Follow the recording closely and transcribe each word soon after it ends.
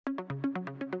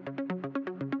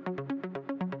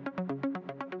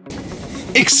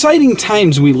Exciting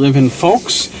times we live in,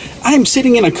 folks. I'm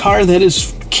sitting in a car that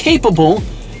is capable,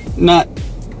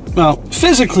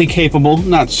 physically capable,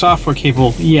 not software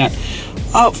capable yet,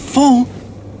 of full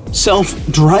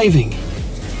self-driving.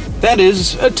 That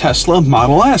is a Tesla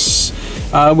Model S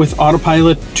with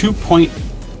Autopilot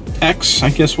 2.x, I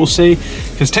guess we'll say,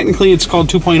 because technically it's called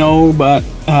 2.0, but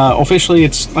officially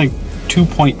it's like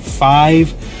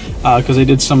 2.5 because they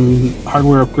did some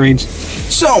hardware upgrades.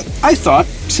 So I thought,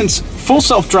 since full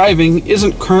self-driving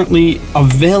isn't currently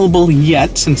available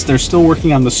yet, since they're still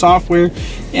working on the software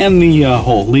and the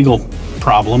whole legal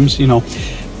problems,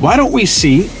 why don't we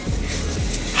see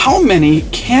how many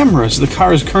cameras the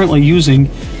car is currently using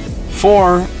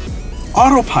for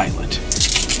autopilot.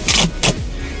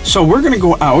 So we're going to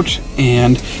go out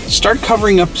and start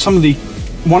covering up some of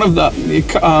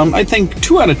I think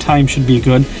 2 at a time should be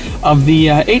good, of the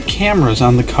 8 cameras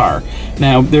on the car.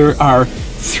 Now, there are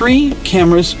 3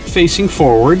 cameras facing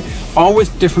forward, all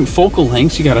with different focal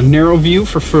lengths. You got a narrow view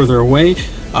for further away,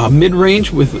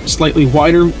 mid-range with slightly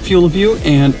wider field of view,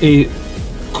 and a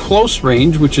close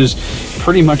range, which is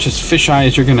pretty much as fisheye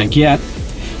as you're going to get.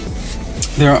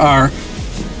 There are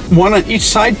 1 on each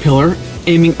side pillar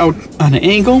aiming out on an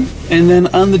angle, and then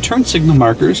on the turn signal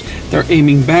markers they're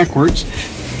aiming backwards.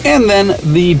 And then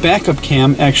the backup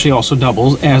cam actually also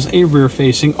doubles as a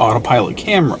rear-facing autopilot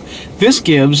camera. This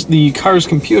gives the car's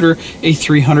computer a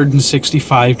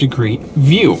 365-degree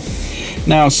view.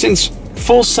 Now, since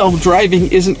full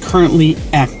self-driving isn't currently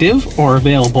active or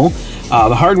available,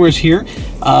 the hardware's here.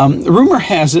 Rumor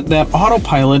has it that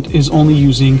Autopilot is only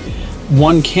using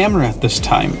 1 camera at this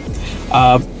time,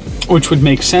 which would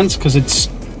make sense because it's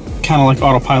kind of like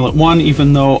Autopilot 1,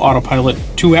 even though Autopilot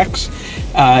 2X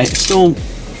still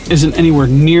isn't anywhere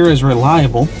near as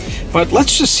reliable. But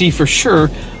let's just see for sure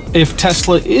if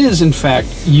Tesla is in fact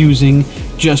using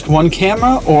just 1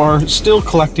 camera or still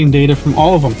collecting data from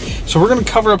all of them. So we're going to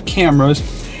cover up cameras,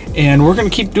 and we're going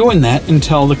to keep doing that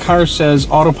until the car says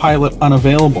autopilot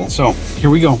unavailable. So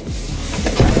here we go.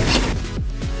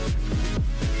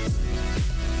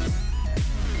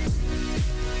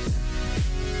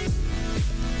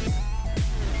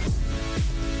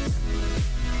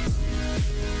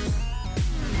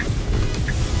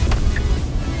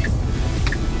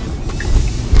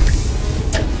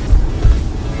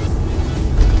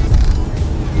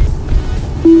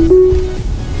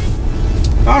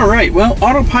 Alright, well,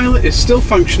 autopilot is still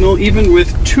functional even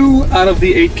with 2 out of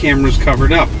the 8 cameras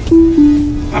covered up.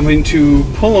 I'm going to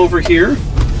pull over here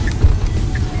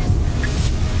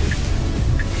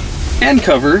and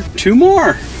cover 2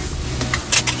 more.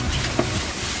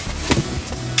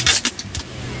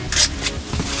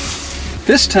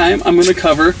 This time I'm going to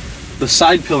cover the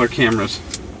side pillar cameras.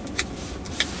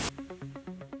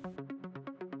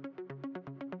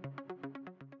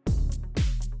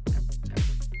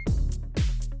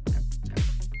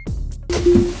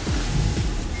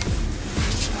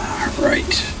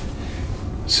 Alright,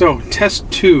 so test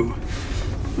 2.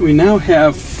 We now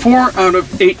have 4 out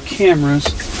of 8 cameras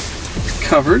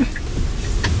covered.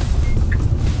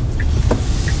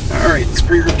 Alright, let's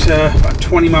bring her to about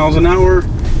 20 miles an hour.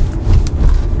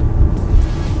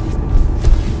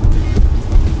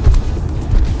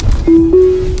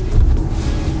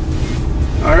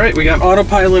 Alright, we got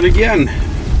autopilot again.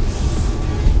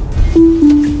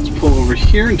 Let's pull over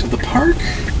here into the park.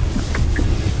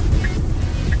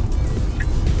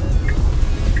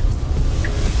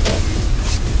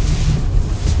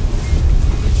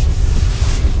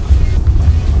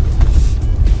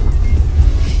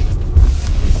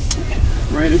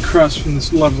 Right across from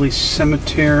this lovely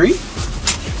cemetery.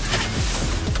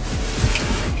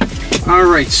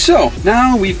 Alright, so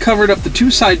now we've covered up the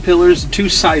 2 side pillars, the 2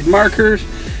 side markers.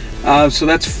 So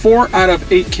that's 4 out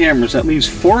of 8 cameras. That leaves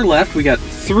 4 left. We got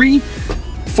 3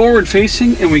 forward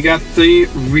facing, and we got the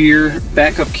rear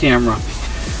backup camera.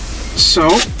 So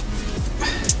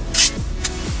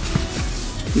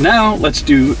now let's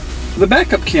do the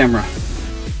backup camera.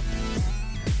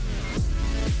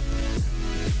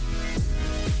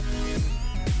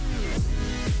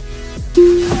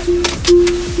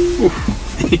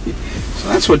 So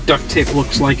that's what duct tape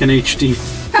looks like in HD.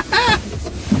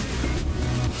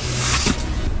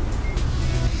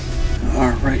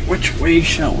 Alright, which way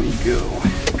shall we go?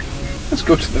 Let's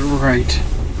go to the right.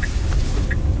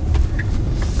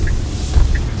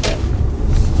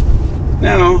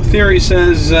 Now, theory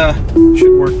says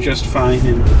should work just fine,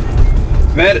 and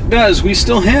that it does. We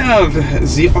still have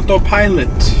the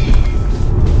autopilot.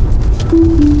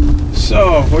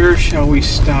 So, where shall we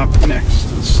stop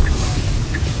next? Let's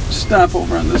stop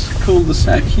over on this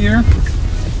cul-de-sac here.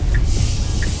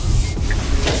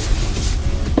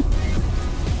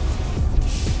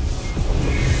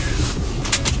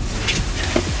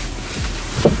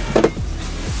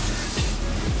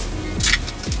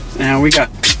 Now we got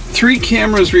 3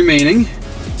 cameras remaining.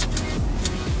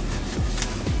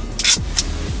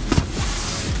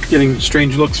 Getting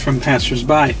strange looks from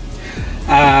passersby.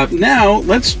 Now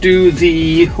let's do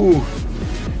the,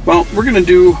 well, we're going to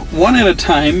do one at a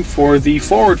time for the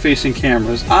forward-facing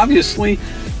cameras. Obviously,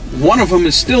 one of them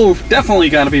is still definitely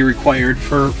got to be required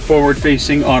for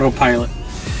forward-facing autopilot.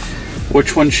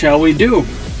 Which one shall we do?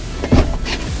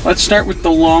 Let's start with the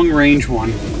long-range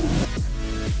one.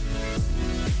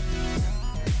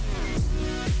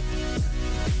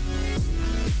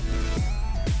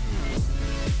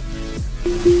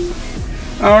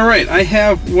 Alright, I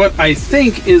have what I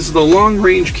think is the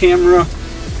long-range camera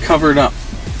covered up.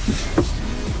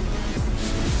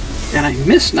 And I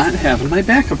miss not having my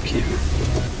backup camera.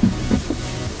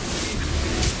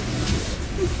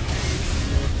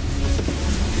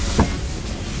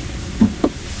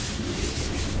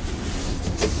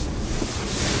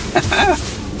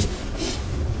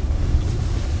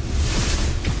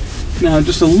 Now,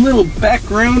 just a little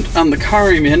background on the car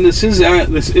I'm in. This is a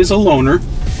loaner.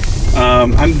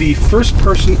 I'm the first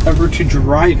person ever to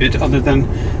drive it other than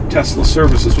Tesla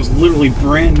service. This was literally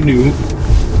brand new.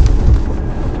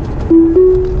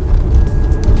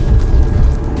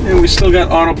 And we still got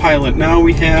autopilot. Now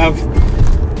we have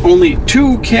only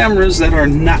 2 cameras that are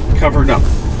not covered up.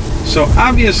 So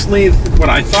obviously what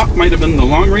I thought might have been the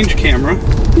long-range camera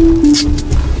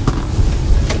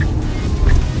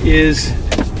is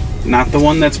not the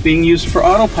one that's being used for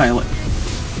autopilot.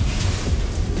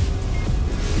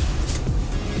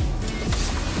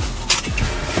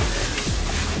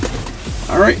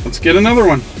 Alright, let's get another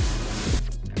one.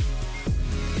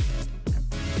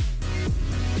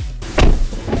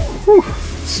 Whew,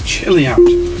 it's chilly out.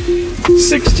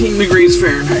 16 degrees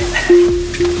Fahrenheit.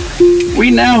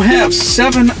 We now have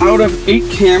 7 out of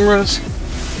 8 cameras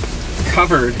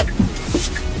covered.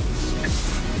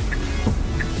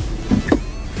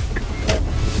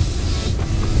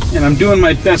 And I'm doing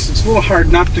my best. It's a little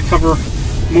hard not to cover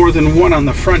more than one on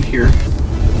the front here.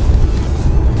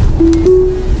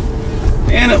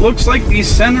 And it looks like the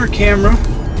center camera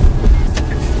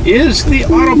is the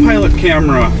autopilot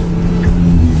camera.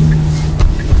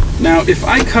 Now, if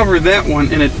I cover that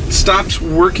one and it stops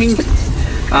working,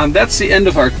 that's the end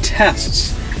of our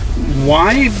tests.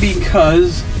 Why?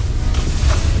 Because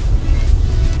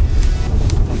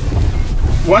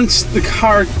once the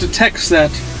car detects that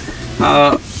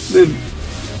the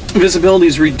visibility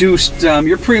is reduced,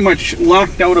 you're pretty much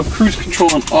locked out of cruise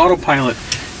control and autopilot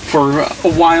for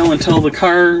a while until the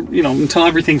car, until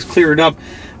everything's cleared up.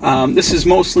 This is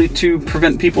mostly to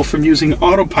prevent people from using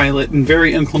autopilot in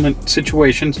very inclement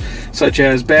situations, such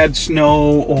as bad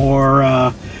snow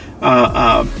or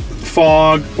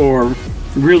fog or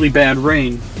really bad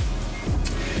rain.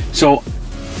 So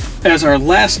as our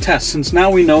last test, since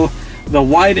now we know the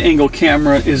wide angle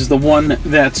camera is the one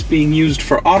that's being used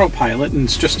for autopilot and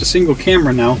it's just a single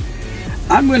camera now,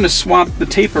 I'm going to swap the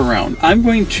tape around. I'm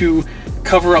going to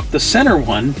cover up the center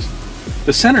one,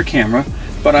 the center camera,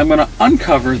 but I'm going to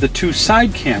uncover the 2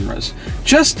 side cameras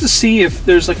just to see if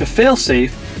there's like a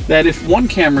fail-safe that if one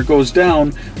camera goes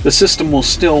down, the system will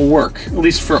still work, at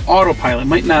least for autopilot. It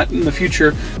might not in the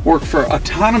future work for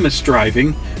autonomous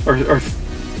driving, or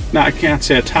no, I can't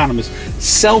say autonomous,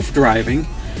 self-driving,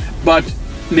 but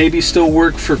maybe still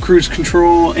work for cruise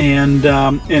control and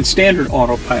standard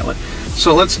autopilot.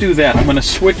 So let's do that. I'm going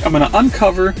to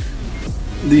uncover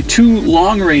the 2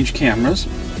 long-range cameras,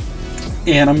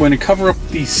 and I'm going to cover up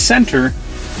the center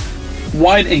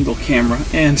wide-angle camera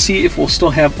and see if we'll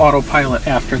still have autopilot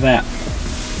after that.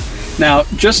 Now,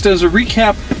 just as a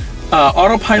recap,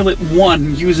 Autopilot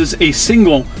 1 uses a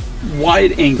single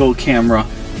wide-angle camera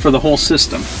for the whole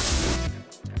system.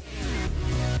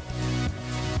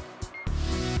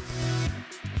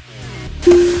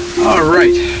 All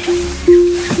right,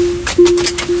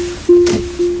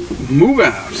 move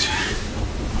out.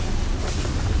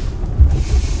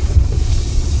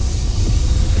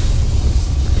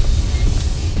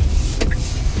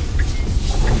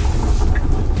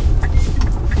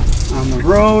 On the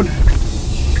road.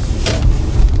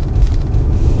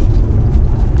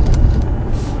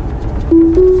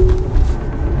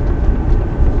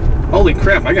 Holy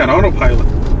crap, I got autopilot.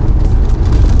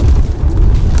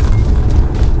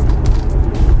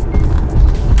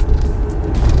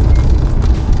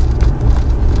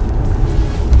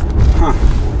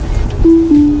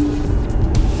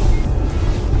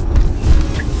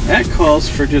 That calls calls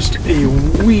for just a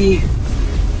wee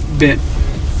bit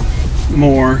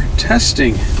more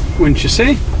testing, wouldn't you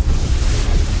say?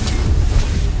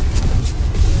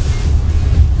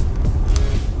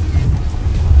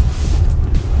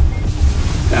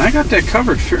 And I got that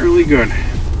covered fairly good.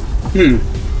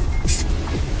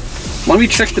 Let me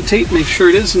check the tape, make sure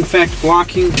it is in fact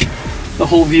blocking the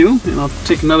whole view, and I'll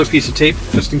take another piece of tape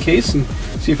just in case and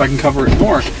see if I can cover it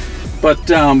more. But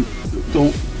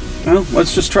well,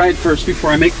 let's just try it first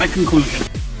before I make my conclusion.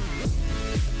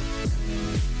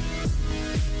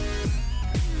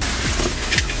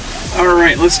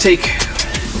 Alright, let's take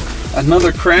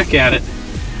another crack at it.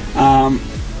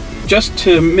 Just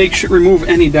to make sure, remove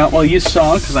any doubt. Well, you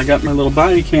saw, because I got my little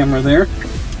body camera there.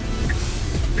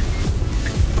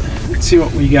 Let's see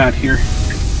what we got here.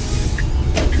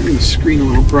 Turn the screen a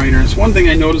little brighter. It's one thing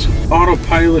I noticed with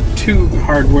Autopilot 2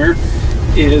 hardware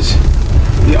is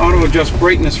the auto adjust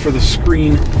brightness for the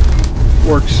screen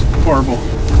works horrible.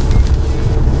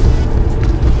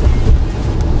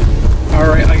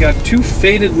 Alright, I got two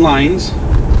faded lines.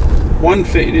 One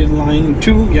faded line,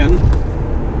 two again.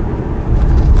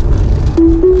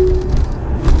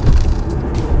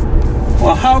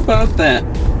 Well, how about that?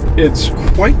 It's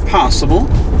quite possible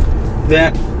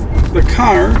that the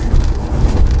car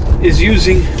is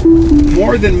using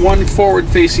more than one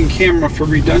forward-facing camera for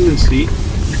redundancy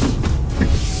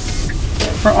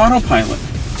for Autopilot.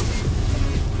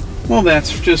 Well,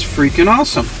 that's just freaking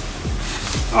awesome.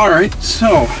 Alright,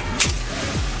 so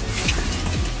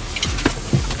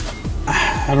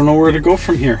I don't know where to go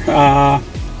from here.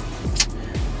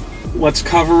 Let's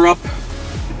cover up.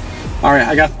 Alright,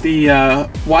 I got the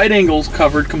wide angles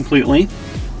covered completely.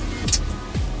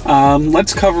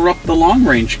 Let's cover up the long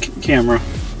range camera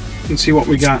and see what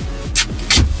we got.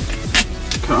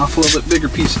 Cut off a little bit bigger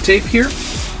piece of tape here.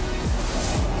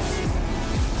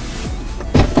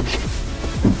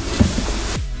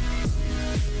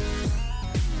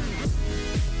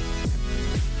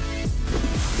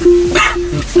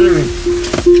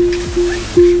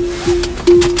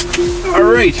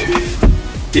 Alright,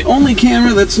 the only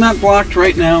camera that's not blocked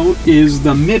right now is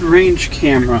the mid-range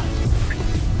camera.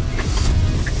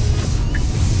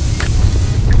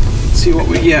 Let's see what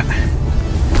we get.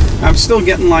 I'm still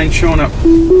getting lines showing up.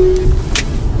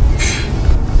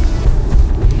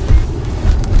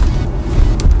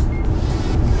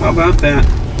 How about that?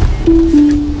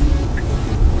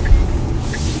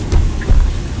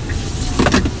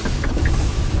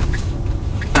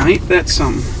 Ain't that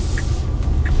something?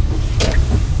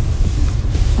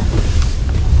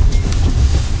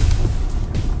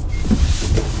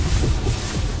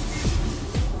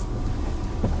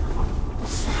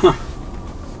 Huh.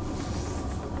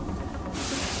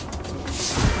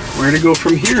 Where to go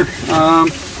from here? A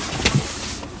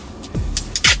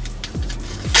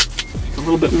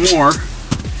little bit more.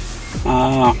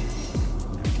 I'm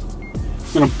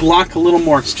going to block a little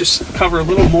more. It's just cover a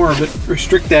little more of it.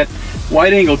 Restrict that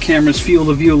wide angle camera's field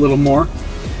of view a little more.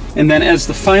 And then as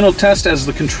the final test, as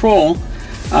the control,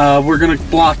 we're going to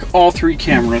block all three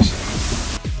cameras.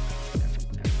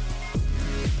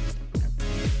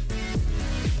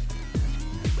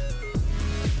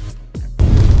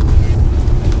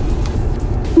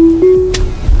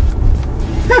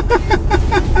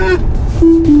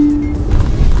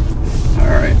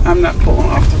 Alright, I'm not pulling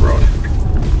off the road.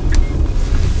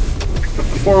 Put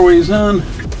the four ways on.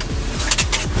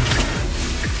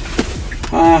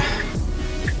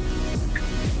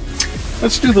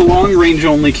 Let's do the long range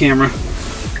only camera.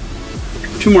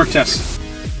 Two more tests.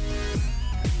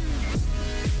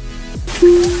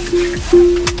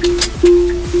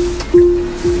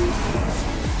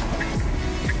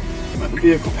 Let the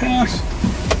vehicle pass.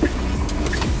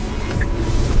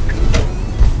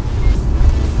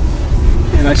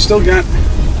 And I still got...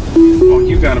 Oh,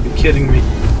 you gotta be kidding me.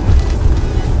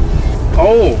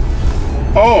 Oh!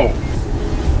 Oh!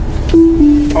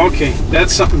 Okay,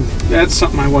 that's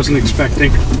something I wasn't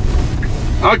expecting.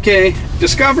 Okay,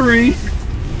 discovery,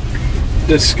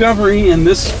 and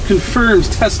this confirms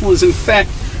Tesla is in fact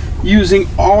using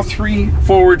all three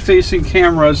forward-facing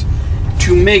cameras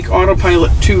to make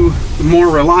Autopilot 2 more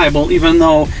reliable, even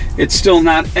though it's still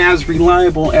not as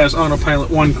reliable as Autopilot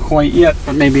 1 quite yet,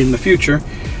 but maybe in the future.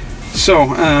 So,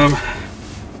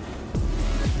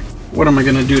 what am I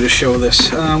going to do to show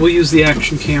this? We'll use the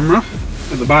action camera,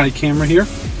 or the body camera here,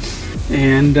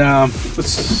 and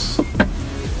let's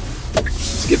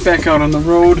get back out on the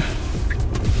road,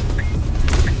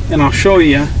 and I'll show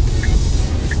you.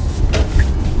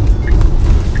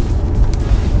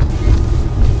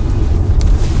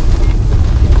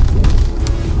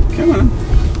 Come on.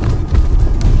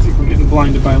 I think we're getting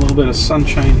blinded by a little bit of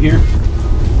sunshine here.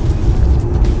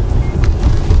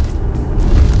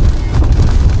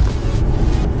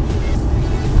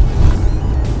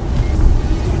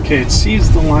 Okay, it sees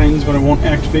the lines, but it won't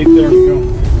activate. There we go.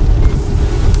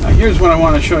 Here's what I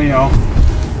want to show you all.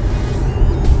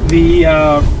 The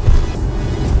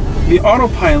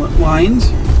autopilot lines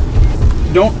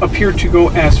don't appear to go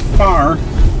as far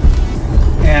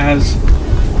as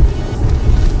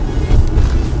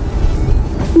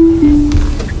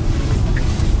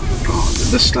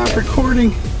did this stop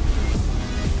recording?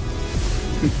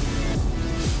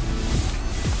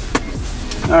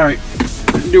 Alright,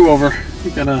 do over. We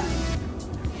gotta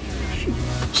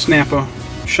snap a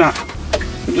shot.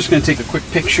 I'm just gonna take a quick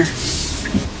picture.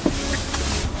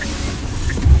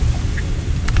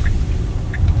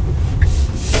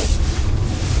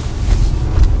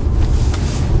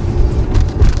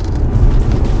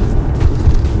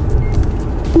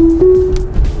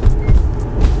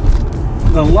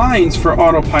 The lines for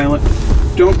autopilot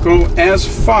don't go as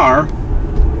far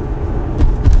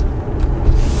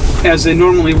as they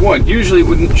normally would. Usually it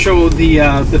wouldn't show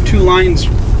the two lines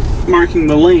marking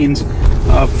the lanes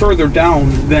further down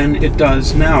than it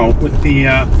does now with the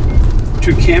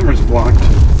two cameras blocked.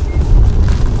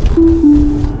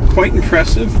 Quite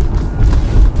impressive.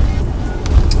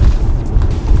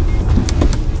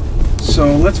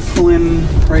 So let's pull in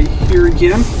right here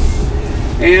again.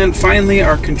 And finally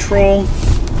our control.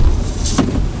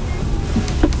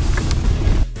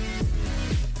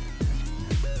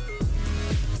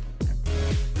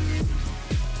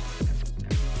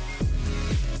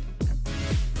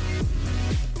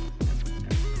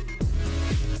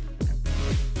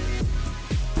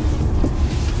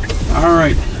 All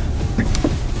right.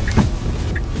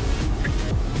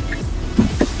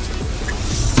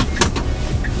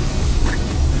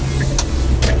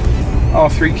 All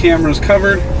three cameras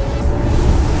covered.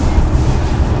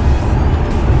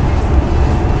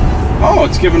 Oh,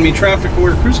 it's giving me traffic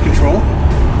aware cruise control.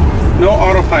 No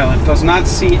autopilot. Does not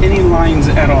see any lines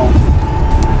at all.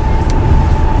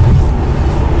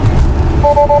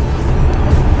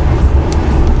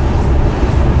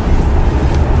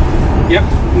 Yep,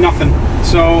 nothing.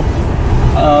 So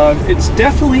it's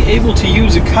definitely able to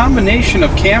use a combination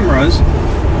of cameras,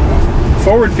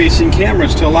 forward-facing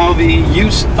cameras, to allow the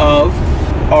use of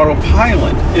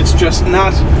autopilot. It's just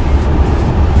not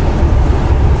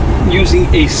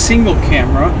using a single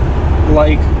camera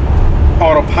like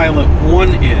Autopilot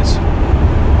 1 is.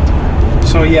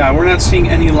 So yeah, we're not seeing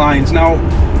any lines now.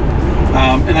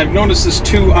 And I've noticed this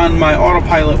too on my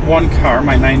Autopilot 1 car,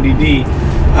 my 90D.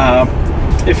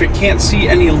 If it can't see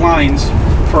any lines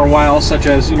for a while, such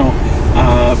as, you know,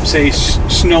 say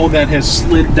snow that has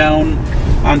slid down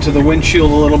onto the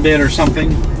windshield a little bit or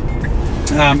something,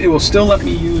 it will still let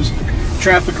me use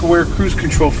traffic aware cruise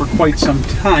control for quite some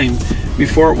time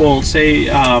before it will say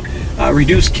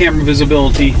reduce camera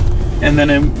visibility, and then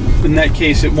in that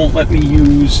case it won't let me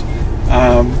use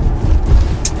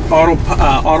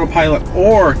autopilot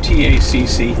or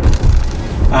TACC.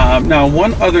 Now,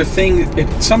 one other thing it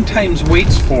sometimes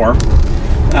waits for,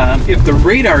 if the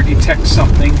radar detects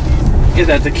something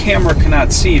that the camera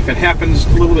cannot see, if it happens a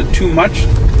little bit too much,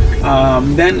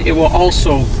 then it will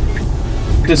also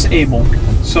disable.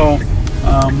 So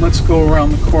let's go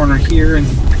around the corner here, and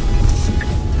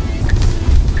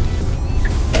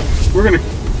we're going to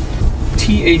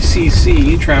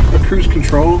TACC, traffic cruise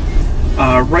control,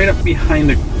 right up behind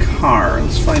a car.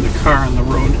 Let's find a car on the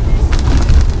road.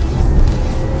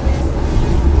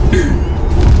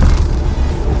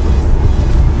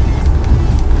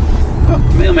 Oh,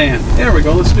 mailman. There we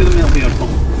go. Let's do the mail vehicle.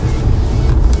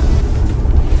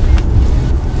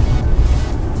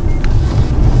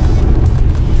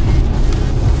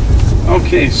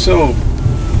 Okay, so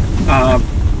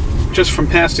just from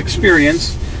past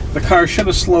experience, the car should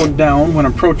have slowed down when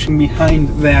approaching behind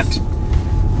that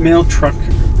mail truck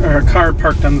or car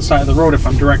parked on the side of the road if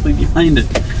I'm directly behind it.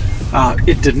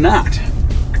 It did not.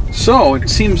 So it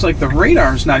seems like the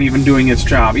radar is not even doing its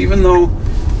job, even though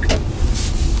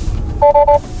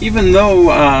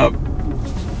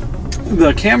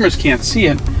the cameras can't see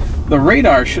it. The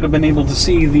radar should have been able to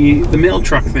see the mail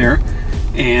truck there,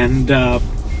 and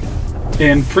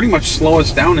pretty much slow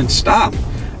us down and stop.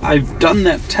 I've done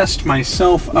that test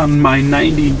myself on my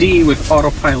 90D with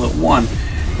Autopilot 1,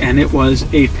 and it was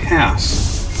a pass.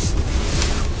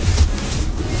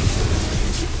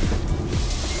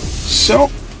 So,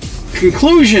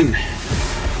 conclusion.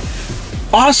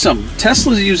 Awesome.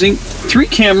 Tesla's using 3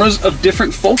 cameras of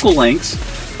different focal lengths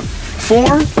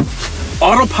for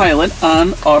autopilot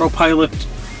on Autopilot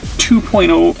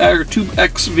 2.0 or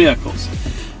 2X vehicles.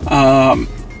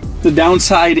 The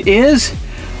downside is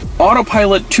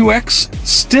Autopilot 2X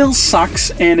still sucks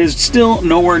and is still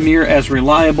nowhere near as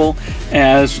reliable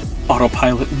as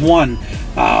Autopilot 1.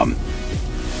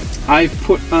 I've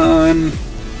put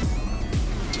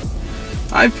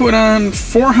on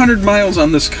 400 miles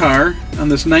on this car, on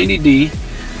this 90D,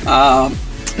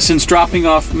 since dropping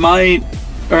off my,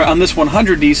 or on this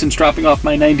 100D since dropping off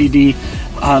my 90D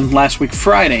on last week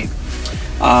Friday.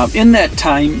 In that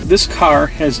time, this car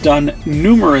has done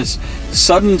numerous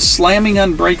sudden slamming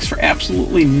on brakes for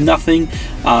absolutely nothing,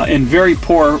 and very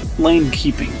poor lane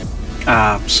keeping.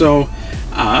 So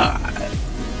a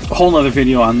whole nother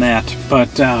video on that,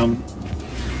 but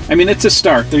I mean, it's a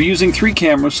start. They're using 3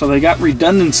 cameras, so they got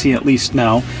redundancy at least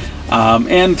now,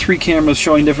 and 3 cameras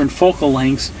showing different focal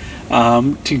lengths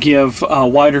to give a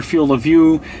wider field of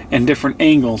view and different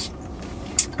angles.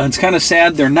 It's kind of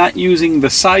sad they're not using the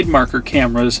side marker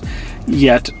cameras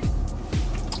yet,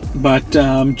 but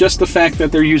just the fact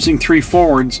that they're using 3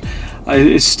 forwards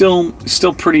is still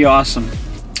pretty awesome.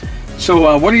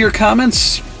 So what are your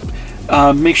comments?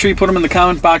 Make sure you put them in the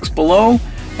comment box below.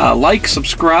 Like,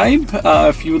 subscribe.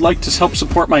 If you would like to help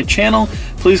support my channel,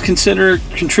 please consider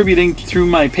contributing through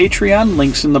my Patreon.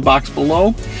 Links in the box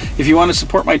below. If you want to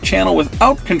support my channel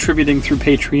without contributing through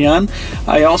Patreon,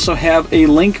 I also have a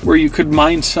link where you could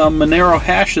mine some Monero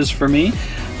hashes for me.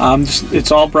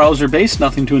 It's all browser based,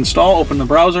 nothing to install. Open the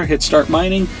browser, hit start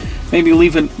mining, maybe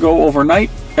leave it go overnight.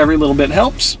 Every little bit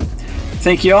helps.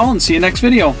 Thank you all, and see you next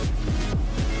video.